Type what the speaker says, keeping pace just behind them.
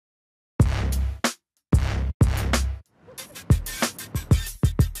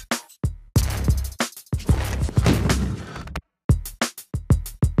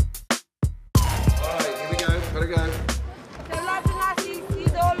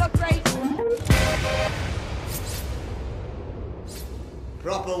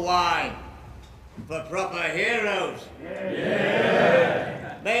Proper wine for proper heroes.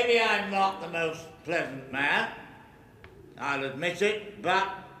 Yeah. Maybe I'm not the most pleasant man, I'll admit it, but...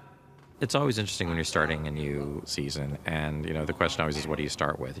 It's always interesting when you're starting a new season, and the question always is, what do you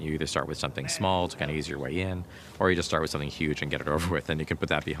start with? You either start with something small to kind of ease your way in, or you just start with something huge and get it over with, and you can put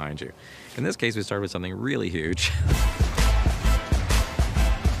that behind you. In this case, we started with something really huge.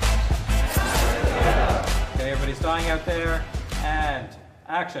 Okay, everybody starting out there, and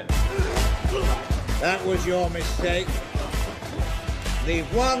action. That was your mistake. Leave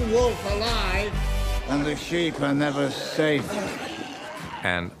one wolf alive, and the sheep are never safe.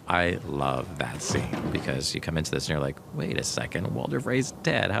 And I love that scene, because you come into this and you're like, wait a second, Walder Frey's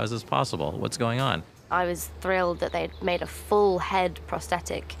dead. How is this possible? What's going on? I was thrilled that they'd made a full head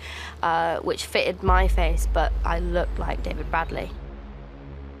prosthetic, which fitted my face, but I looked like David Bradley.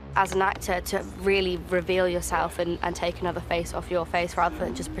 As an actor, to really reveal yourself and take another face off your face rather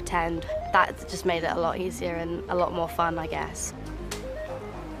than just pretend, that just made it a lot easier and a lot more fun, I guess.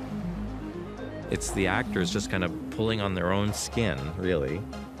 It's the actors just kind of pulling on their own skin, really.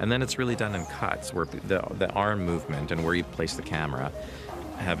 And then it's really done in cuts, where the arm movement and where you place the camera,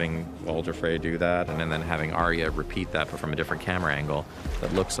 having Walder Frey do that, and then having Arya repeat that, but from a different camera angle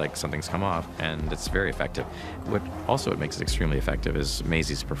that looks like something's come off, and it's very effective. What makes it extremely effective is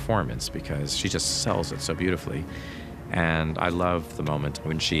Maisie's performance, because she just sells it so beautifully. And I love the moment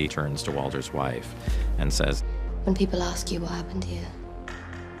when she turns to Walder's wife and says, "When people ask you what happened here,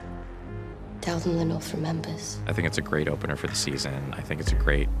 tell them the North remembers." I think it's a great opener for the season. I think it's a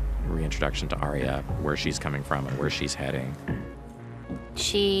great reintroduction to Arya, where she's coming from and where she's heading.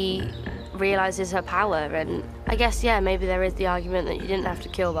 She realizes her power, and I guess, yeah, maybe there is the argument that you didn't have to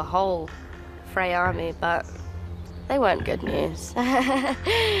kill the whole Frey army, but they weren't good news.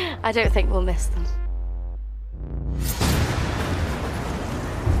 I don't think we'll miss them.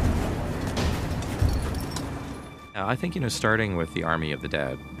 I think, starting with the Army of the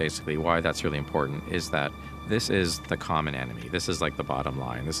Dead, basically why that's really important is that this is the common enemy. This is like the bottom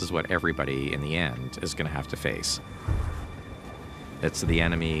line. This is what everybody in the end is going to have to face. It's the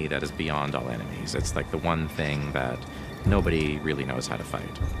enemy that is beyond all enemies. It's like the one thing that nobody really knows how to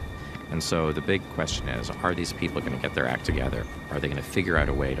fight. And so the big question is, are these people going to get their act together? Are they going to figure out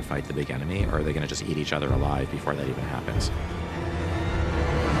a way to fight the big enemy, or are they going to just eat each other alive before that even happens?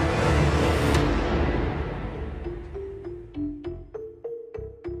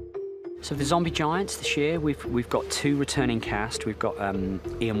 So the Zombie Giants this year, we've got 2 returning cast. We've got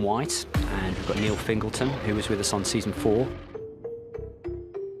Ian White, and we've got Neil Fingleton, who was with us on season 4.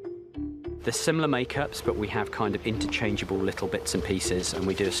 They're similar makeups, but we have kind of interchangeable little bits and pieces, and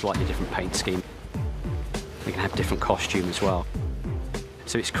we do a slightly different paint scheme. We can have different costume as well.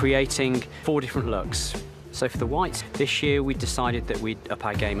 So it's creating 4 different looks. So for the Whites, this year we decided that we'd up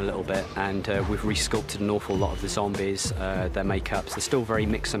our game a little bit, and we've resculpted an awful lot of the zombies, their makeups. They're still very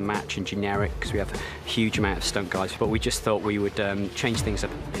mix and match and generic, because we have a huge amount of stunt guys, but we just thought we would change things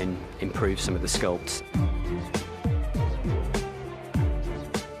up and improve some of the sculpts.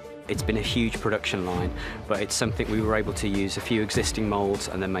 It's been a huge production line, but it's something we were able to use a few existing molds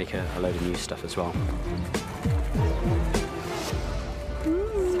and then make a load of new stuff as well.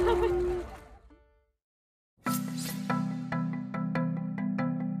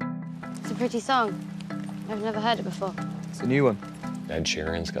 It's a pretty song. I've never heard it before. It's a new one. Ed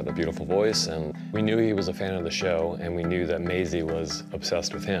Sheeran's got a beautiful voice, and we knew he was a fan of the show, and we knew that Maisie was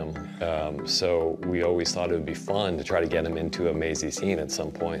obsessed with him. So we always thought it would be fun to try to get him into a Maisie scene at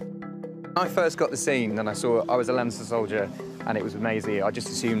some point. When I first got the scene and I saw I was a Lannister soldier and it was with Maisie, I just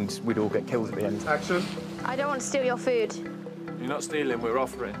assumed we'd all get killed at the end. Action. I don't want to steal your food. You're not stealing, we're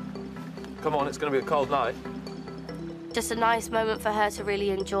offering. Come on, it's going to be a cold night. Just a nice moment for her to really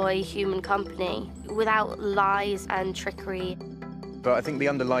enjoy human company without lies and trickery. But I think the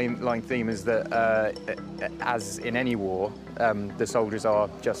underlying theme is that, as in any war, the soldiers are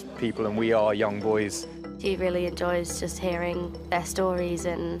just people and we are young boys. She really enjoys just hearing their stories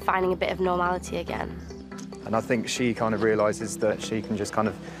and finding a bit of normality again. And I think she kind of realises that she can just kind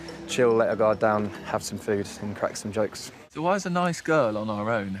of chill, let her guard down, have some food and crack some jokes. So why is a nice girl on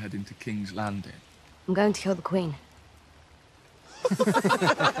our own heading to King's Landing? I'm going to kill the Queen.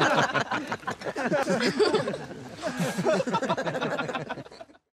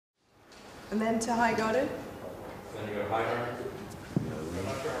 And then to High Garden? Then you go to High Garden.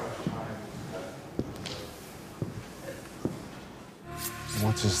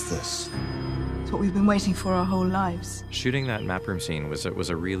 What is this? It's what we've been waiting for our whole lives. Shooting that map room scene was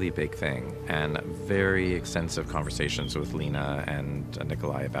a really big thing, and very extensive conversations with Lena and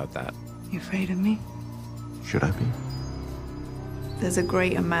Nikolai about that. You afraid of me? Should I be? There's a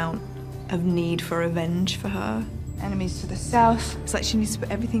great amount of need for revenge for her. Enemies to the south. It's like she needs to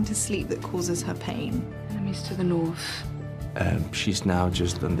put everything to sleep that causes her pain. Enemies to the north. She's now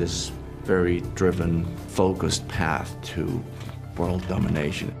just on this very driven, focused path to world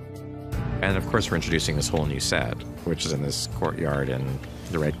domination. And of course, we're introducing this whole new set, which is in this courtyard in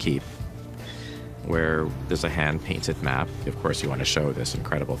the Red Keep, where there's a hand-painted map. Of course, you want to show this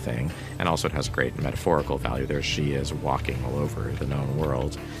incredible thing. And also it has great metaphorical value. There she is walking all over the known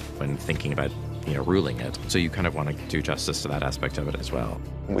world when thinking about, ruling it. So you kind of want to do justice to that aspect of it as well.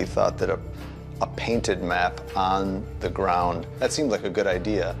 We thought that a painted map on the ground, that seemed like a good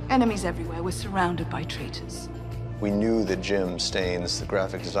idea. Enemies everywhere. We're surrounded by traitors. We knew that Jim Staines, the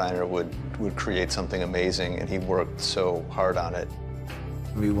graphic designer, would create something amazing, and he worked so hard on it.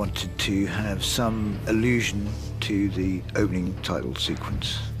 We wanted to have some allusion to the opening title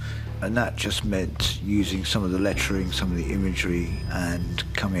sequence, and that just meant using some of the lettering, some of the imagery, and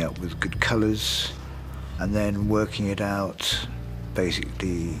coming up with good colors, and then working it out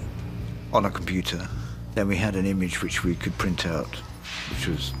basically on a computer. Then we had an image which we could print out, which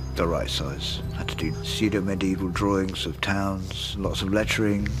was the right size. Had to do pseudo-medieval drawings of towns, lots of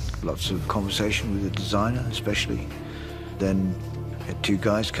lettering, lots of conversation with the designer especially. Then we had two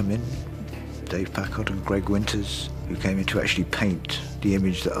guys come in, Dave Packard and Greg Winters, who came in to actually paint the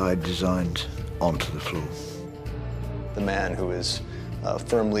image that I designed onto the floor. The man who is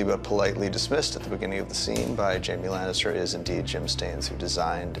firmly but politely dismissed at the beginning of the scene by Jaime Lannister is indeed Jim Staines, who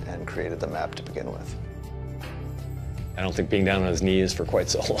designed and created the map to begin with. I don't think being down on his knees for quite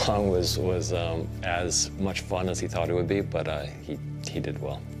so long was as much fun as he thought it would be, but he did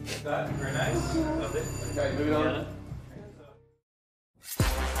well. Very nice. Loved it. Okay, moving on.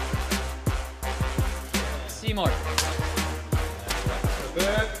 Seymour.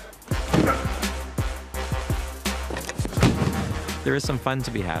 There is some fun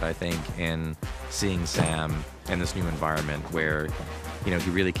to be had, I think, in seeing Sam in this new environment where, he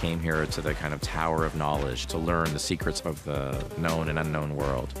really came here to the kind of tower of knowledge to learn the secrets of the known and unknown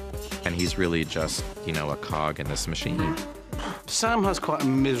world. And he's really just, a cog in this machine. Sam has quite a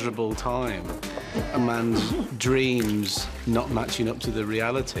miserable time. A man's dreams not matching up to the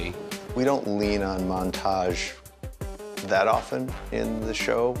reality. We don't lean on montage that often in the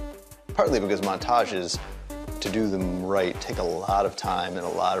show, partly because montages, to do them right, take a lot of time and a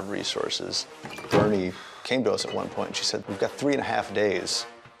lot of resources. Bernie came to us at one point and she said, we've got 3.5 days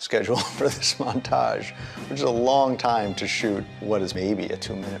scheduled for this montage, which is a long time to shoot what is maybe a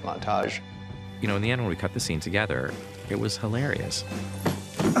 2-minute montage. In the end, when we cut the scene together, it was hilarious.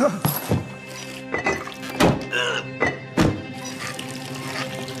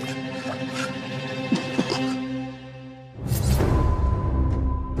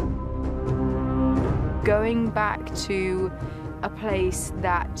 Going back to a place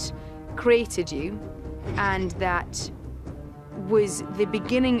that created you and that was the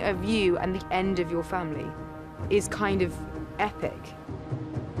beginning of you and the end of your family is kind of epic.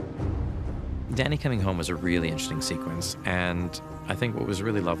 Dany coming home was a really interesting sequence, and I think what was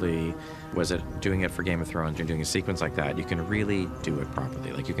really lovely was that doing it for Game of Thrones and doing a sequence like that, you can really do it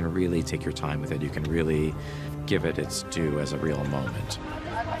properly. Like, you can really take your time with it. You can really give it its due as a real moment.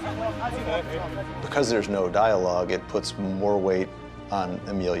 Because there's no dialogue, it puts more weight on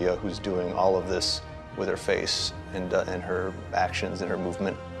Emilia, who's doing all of this with her face and her actions and her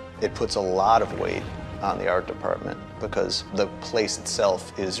movement. It puts a lot of weight on the art department because the place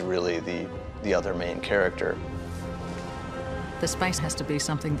itself is really the other main character. The space has to be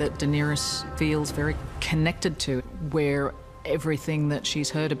something that Daenerys feels very connected to, where everything that she's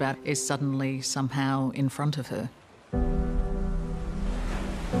heard about is suddenly somehow in front of her.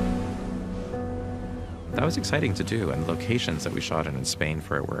 That was exciting to do, and the locations that we shot in Spain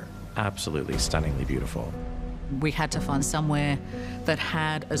for it were absolutely stunningly beautiful. We had to find somewhere that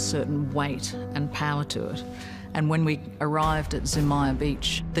had a certain weight and power to it. And when we arrived at Zumaya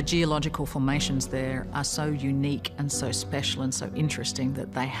Beach, the geological formations there are so unique and so special and so interesting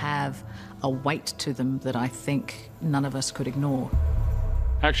that they have a weight to them that I think none of us could ignore.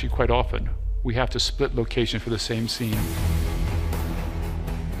 Actually, quite often, we have to split location for the same scene.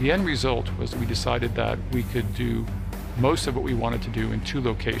 The end result was we decided that we could do most of what we wanted to do in 2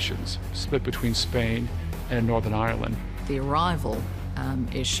 locations, split between Spain and Northern Ireland. The arrival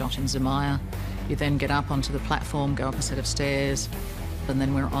is shot in Zumaya. You then get up onto the platform, go up a set of stairs, and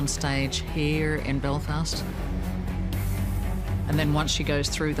then we're on stage here in Belfast. And then once she goes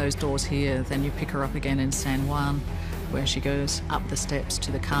through those doors here, then you pick her up again in San Juan, where she goes up the steps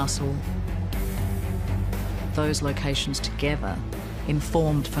to the castle. Those locations together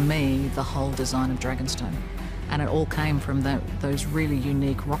informed for me the whole design of Dragonstone. And it all came from those really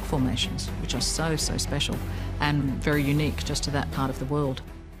unique rock formations, which are so, so special and very unique just to that part of the world.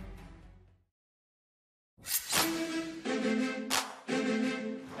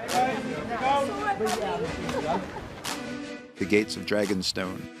 The Gates of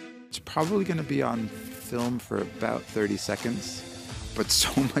Dragonstone. It's probably going to be on film for about 30 seconds, but so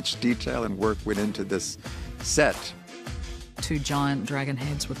much detail and work went into this set. 2 giant dragon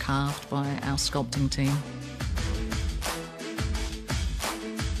heads were carved by our sculpting team,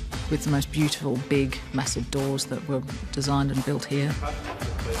 with the most beautiful, big, massive doors that were designed and built here.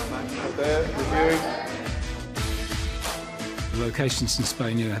 The locations in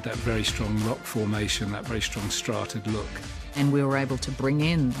Spain, had that very strong rock formation, that very strong strated look. And we were able to bring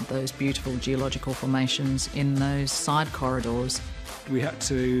in those beautiful geological formations in those side corridors. We had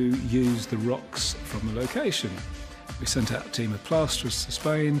to use the rocks from the location. We sent out a team of plasterers to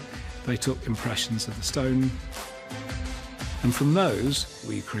Spain. They took impressions of the stone. And from those,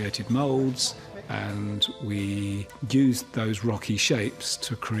 we created moulds, and we used those rocky shapes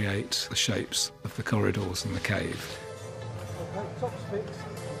to create the shapes of the corridors and the cave.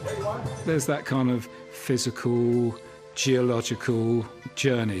 There's that kind of physical, geological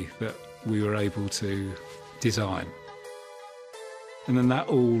journey that we were able to design. And then that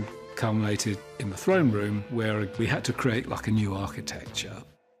all culminated in the throne room, where we had to create like a new architecture.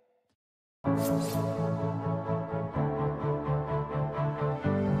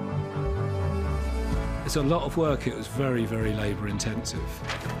 It's a lot of work. It was very, very labour intensive.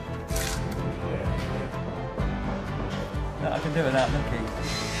 I can do without looking.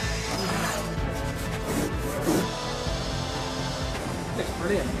 Looks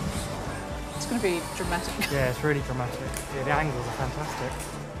brilliant. It's going to be dramatic. Yeah, it's really dramatic. Yeah, the angles are fantastic.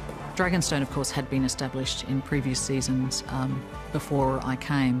 Dragonstone, of course, had been established in previous seasons before I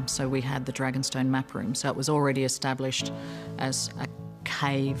came, so we had the Dragonstone map room, so it was already established as a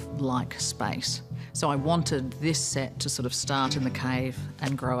cave-like space. So I wanted this set to sort of start in the cave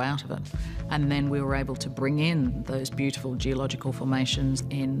and grow out of it. And then we were able to bring in those beautiful geological formations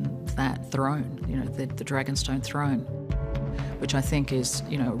in that throne, the Dragonstone throne, which I think is,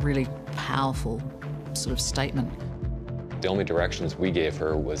 a really powerful sort of statement. The only directions we gave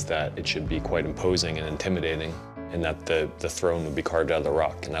her was that it should be quite imposing and intimidating, and that the throne would be carved out of the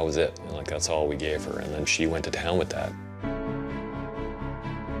rock, and that was it. And that's all we gave her, and then she went to town with that.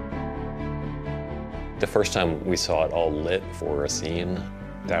 The first time we saw it all lit for a scene,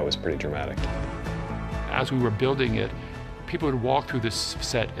 that was pretty dramatic. As we were building it, people would walk through this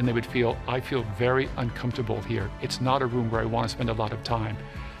set and they would feel, I feel very uncomfortable here. It's not a room where I want to spend a lot of time.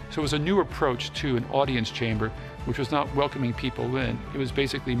 So it was a new approach to an audience chamber, which was not welcoming people in. It was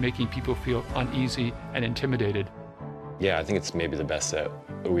basically making people feel uneasy and intimidated. Yeah, I think it's maybe the best set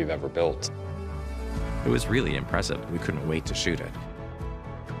we've ever built. It was really impressive. We couldn't wait to shoot it.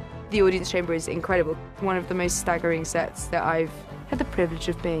 The audience chamber is incredible. One of the most staggering sets that I've had the privilege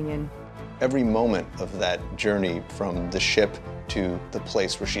of being in. Every moment of that journey from the ship to the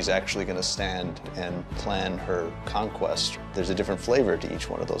place where she's actually going to stand and plan her conquest, there's a different flavor to each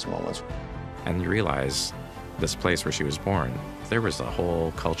one of those moments. And you realize this place where she was born, there was a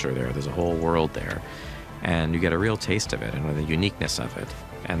whole culture there, there's a whole world there, and you get a real taste of it and the uniqueness of it.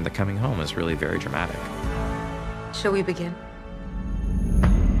 And the coming home is really very dramatic. Shall we begin?